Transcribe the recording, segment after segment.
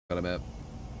Got him up.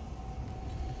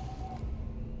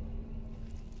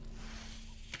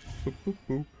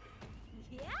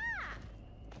 Yeah.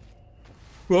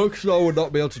 Rockstar would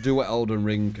not be able to do what Elden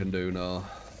Ring can do now.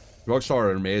 Rockstar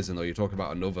are amazing though. You're talking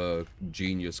about another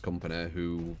genius company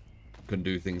who can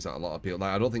do things that a lot of people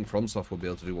like. I don't think FromSoft would be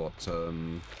able to do what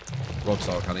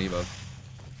Rockstar can either.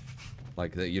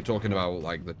 Like you're talking about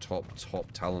like the top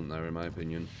talent there, in my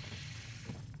opinion.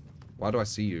 Why do I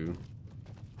see you?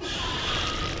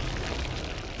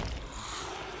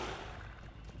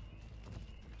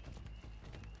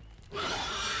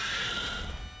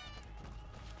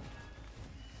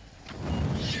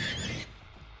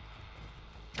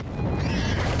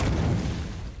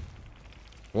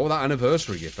 What was that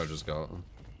anniversary gift I just got? Well,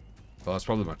 that's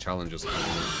probably my challenges.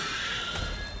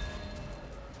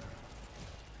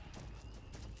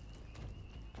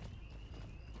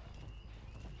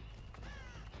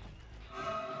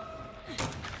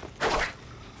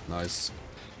 Nice.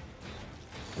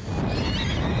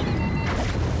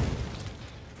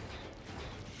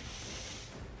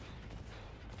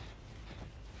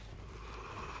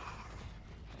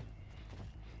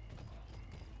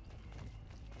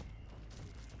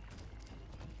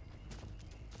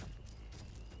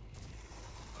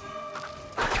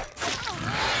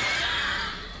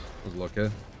 Was lucky.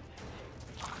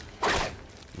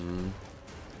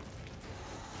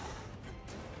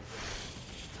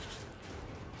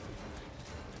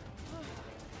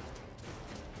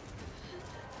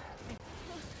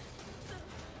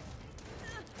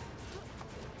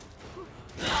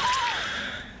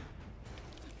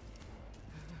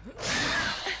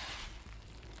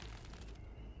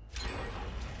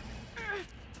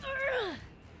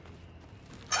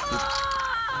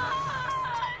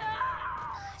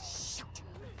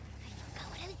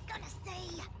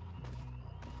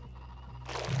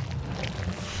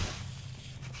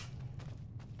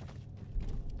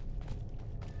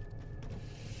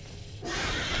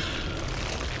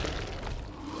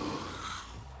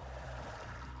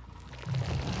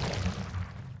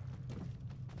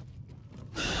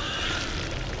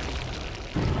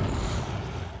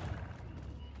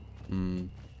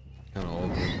 Kind of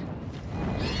awkward.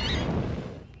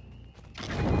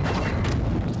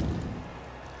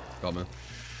 Got me.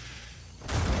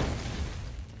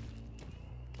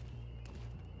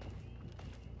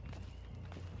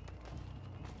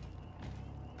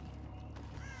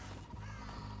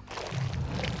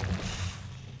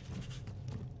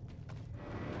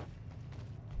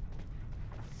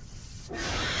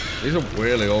 These are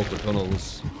really awkward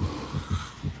tunnels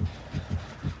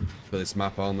for this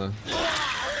map, aren't they?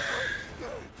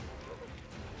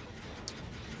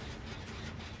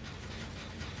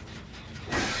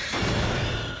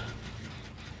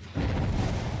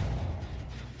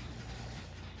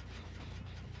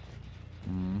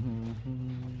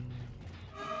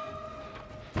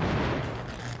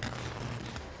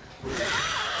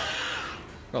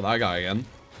 Got that guy again.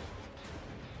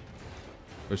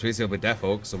 Which means he'll be Death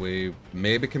Oak, so we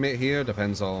maybe commit here,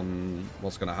 depends on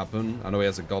what's going to happen. I know he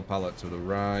has a God Palette to the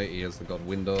right, he has the God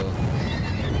Window.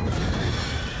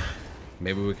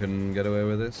 Maybe we can get away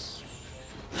with this.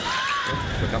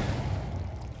 Oh, we can.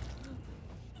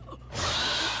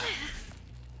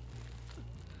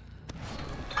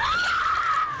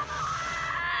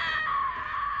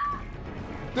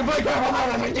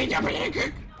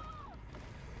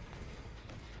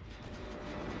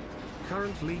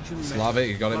 Current Legion Slavic,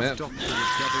 you got it, mate. Doctor with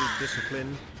double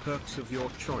discipline, perks of your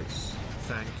choice.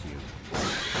 Thank you.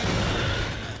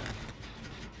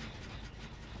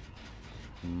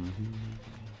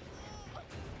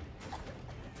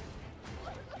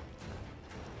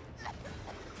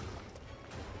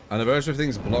 Anniversary of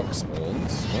things block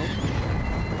spawns.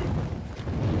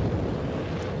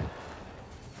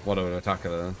 What an attacker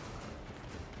there.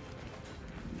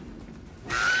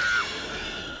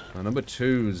 Number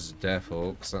 2's Death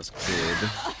Oaks, that's good.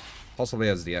 Possibly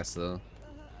has the S though.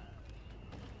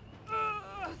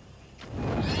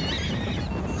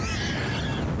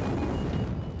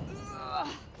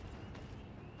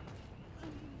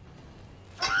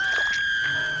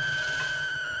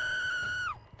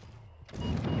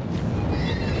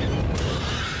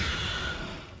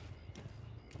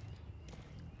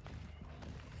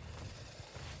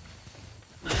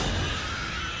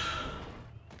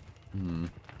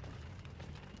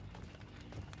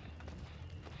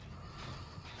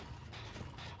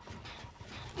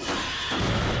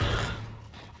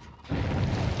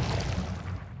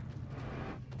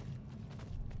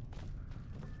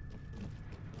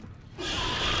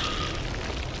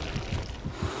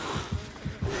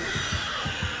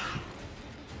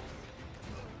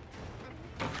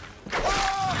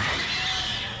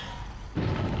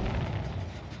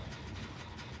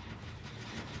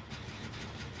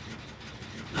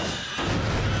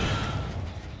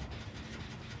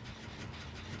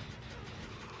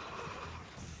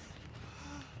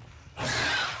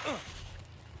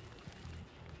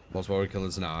 Most warrior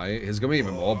killers now. He's gonna be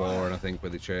even more boring, I think,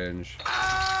 with the change.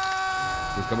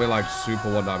 He's gonna be like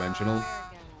super one-dimensional.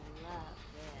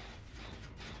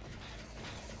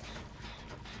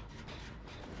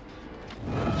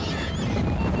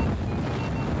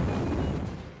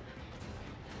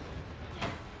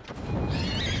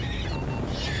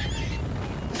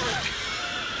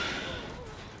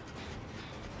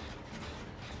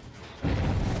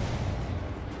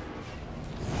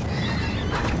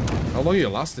 How long are you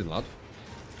lasting, lad?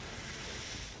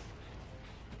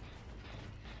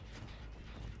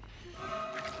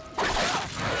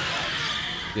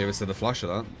 Gave us the flash of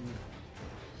that.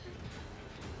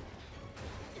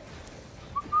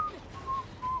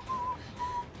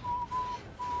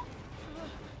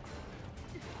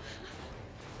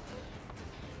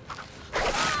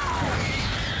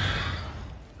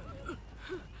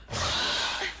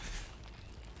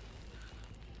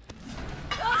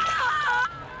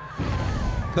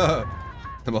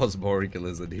 The most boring kill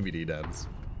is the DVD dance.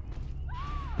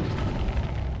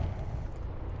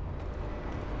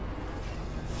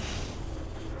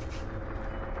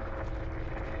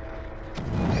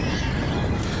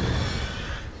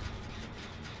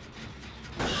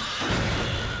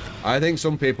 I think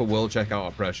some people will check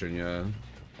out Oppression, yeah.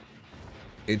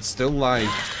 It's still like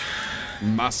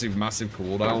massive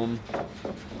cooldown.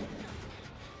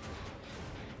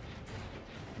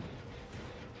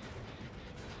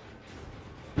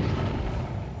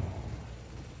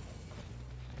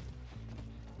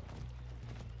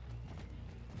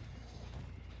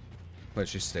 Wait,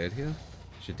 she stayed here?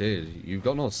 She did. You've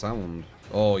got no sound.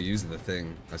 Oh, using the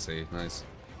thing. I see. Nice.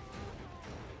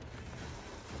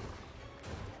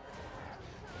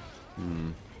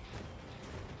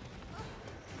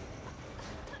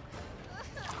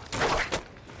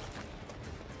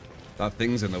 That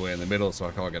thing's in the way in the middle, so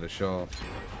I can't get a shot.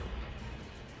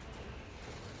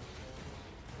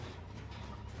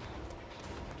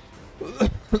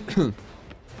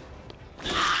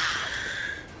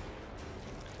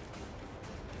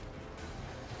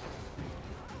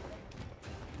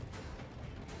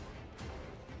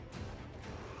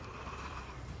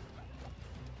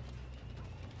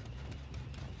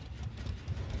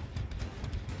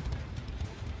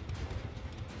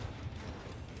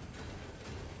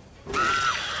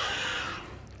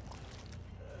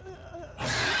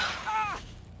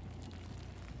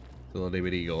 Little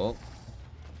DVD go up.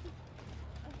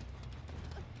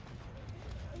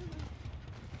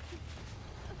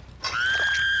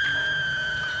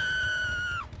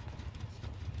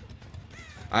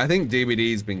 I think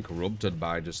DBD's been corrupted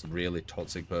by just really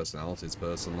toxic personalities,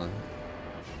 personally.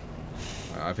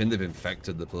 I think they've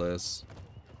infected the place.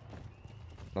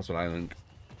 That's what I think.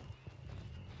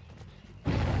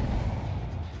 I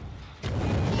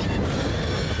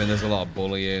think there's a lot of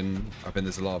bullying. I think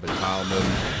there's a lot of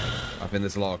empowerment. I think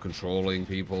there's a lot of controlling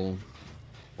people.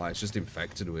 Like, it's just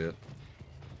infected with it.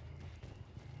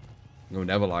 No,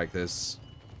 never like this.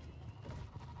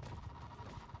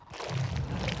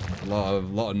 A lot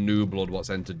of new blood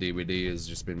what's entered DBD has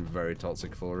just been very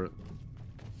toxic for it.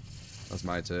 That's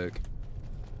my take.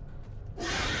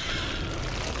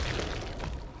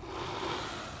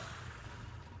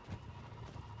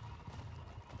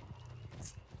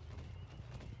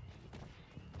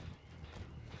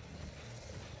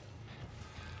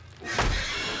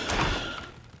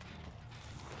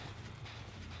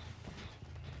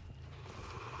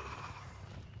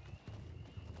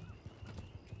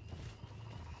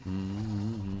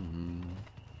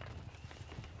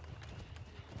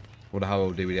 Wonder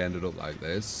how DVD ended up like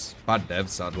this. Bad dev,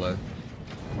 sadly.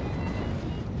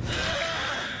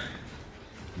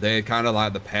 They're kind of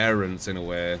like the parents, in a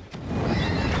way,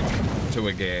 to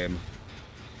a game.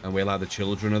 And we're like the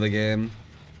children of the game,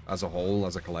 as a whole,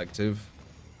 as a collective.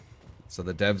 So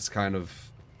the devs' kind of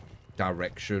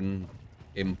direction,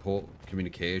 input,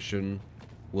 communication,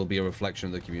 will be a reflection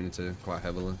of the community, quite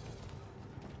heavily.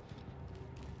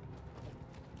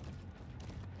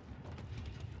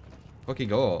 Fuck he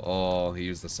go? Oh, he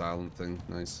used the silent thing.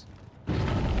 Nice.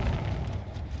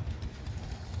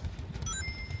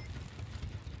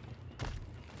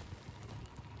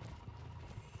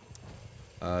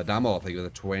 Damo, I think with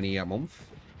a 20 a month.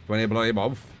 20 bloody a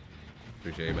month.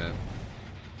 Appreciate it, man.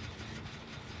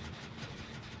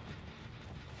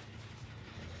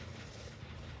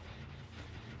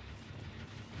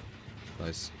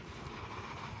 Nice.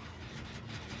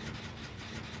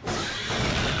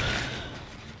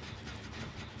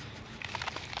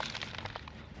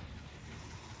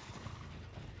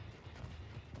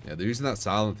 Yeah, they're using that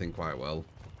silent thing quite well.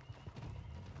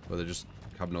 Where they just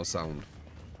have no sound.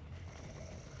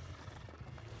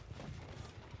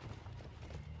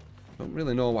 Don't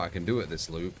really know what I can do at this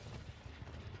loop.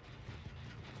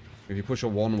 If you push her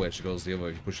one way, she goes the other.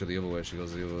 If you push her the other way, she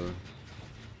goes the other.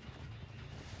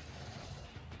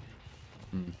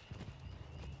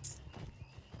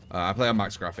 I play on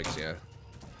max graphics, yeah.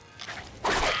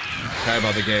 Care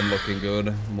about the game looking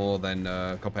good more than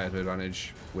competitive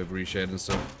advantage with reshade and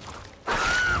stuff.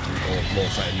 Or low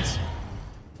settings.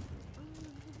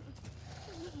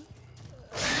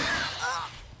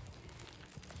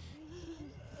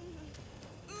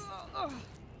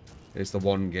 It's the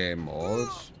one game mode.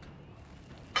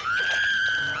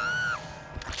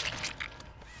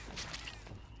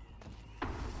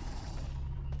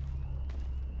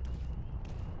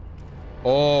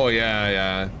 Oh,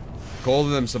 yeah.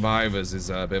 Calling them survivors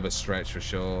is a bit of a stretch for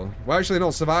sure. Well, actually,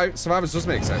 no, survivors does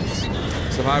make sense.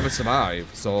 Survivors survive,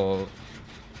 so...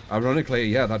 Ironically,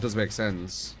 yeah, that does make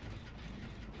sense.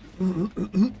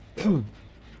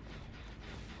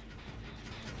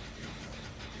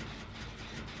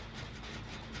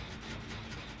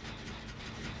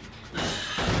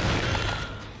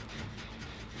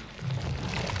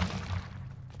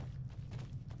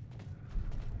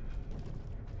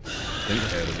 Think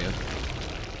ahead of you.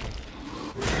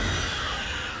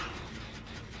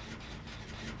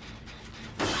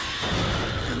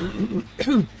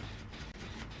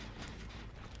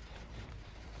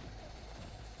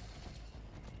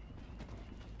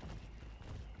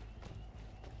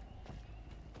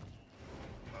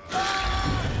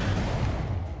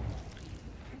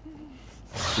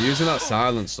 Using that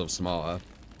silent stuff smarter.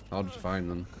 How did you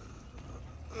find them?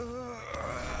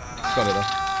 Got it there.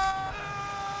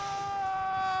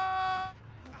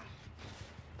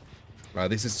 Right,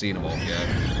 this is Xenomorph, yeah.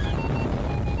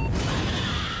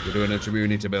 We're doing a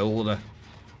community build.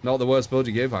 Not the worst build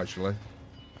you give, actually.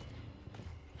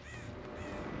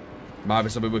 Might be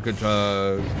something we could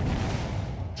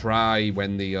try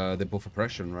when they buff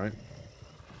oppression, right?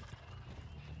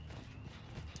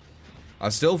 I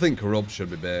still think corrupt should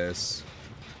be base.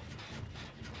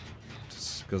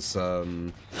 Just because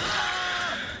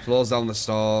slows down the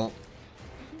start.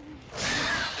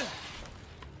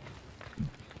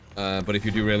 But if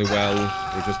you do really well,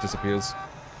 it just disappears.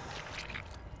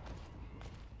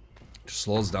 Just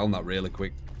slows down that really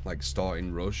quick, like,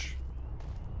 starting rush.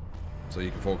 So you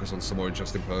can focus on some more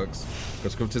interesting perks.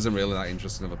 Because corrupt isn't really that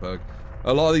interesting of a perk.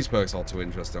 A lot of these perks aren't too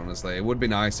interesting, honestly. It would be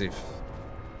nice if,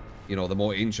 you know, the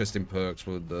more interesting perks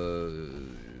were the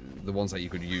ones that you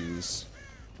could use.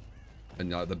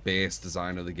 And like, the base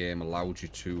design of the game allowed you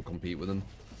to compete with them.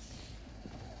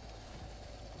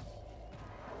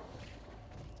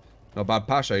 Not bad,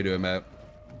 Pash. How you doing, mate?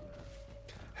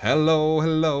 Hello,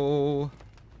 hello.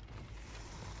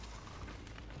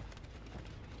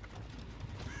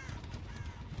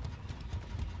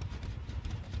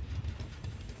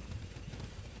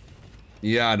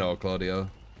 Yeah, I know, Claudio.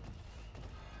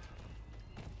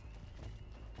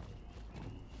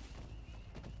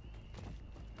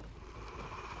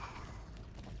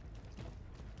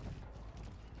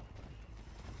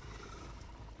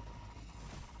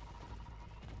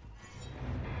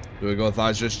 Do we go with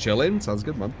Thighs just chilling? Sounds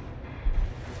good, man.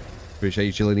 Appreciate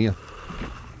you chilling here.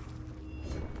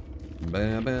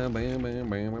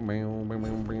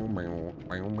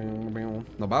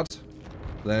 Not bad.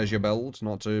 There's your build.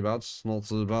 Not too bad. Not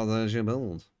too bad. There's your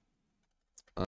build.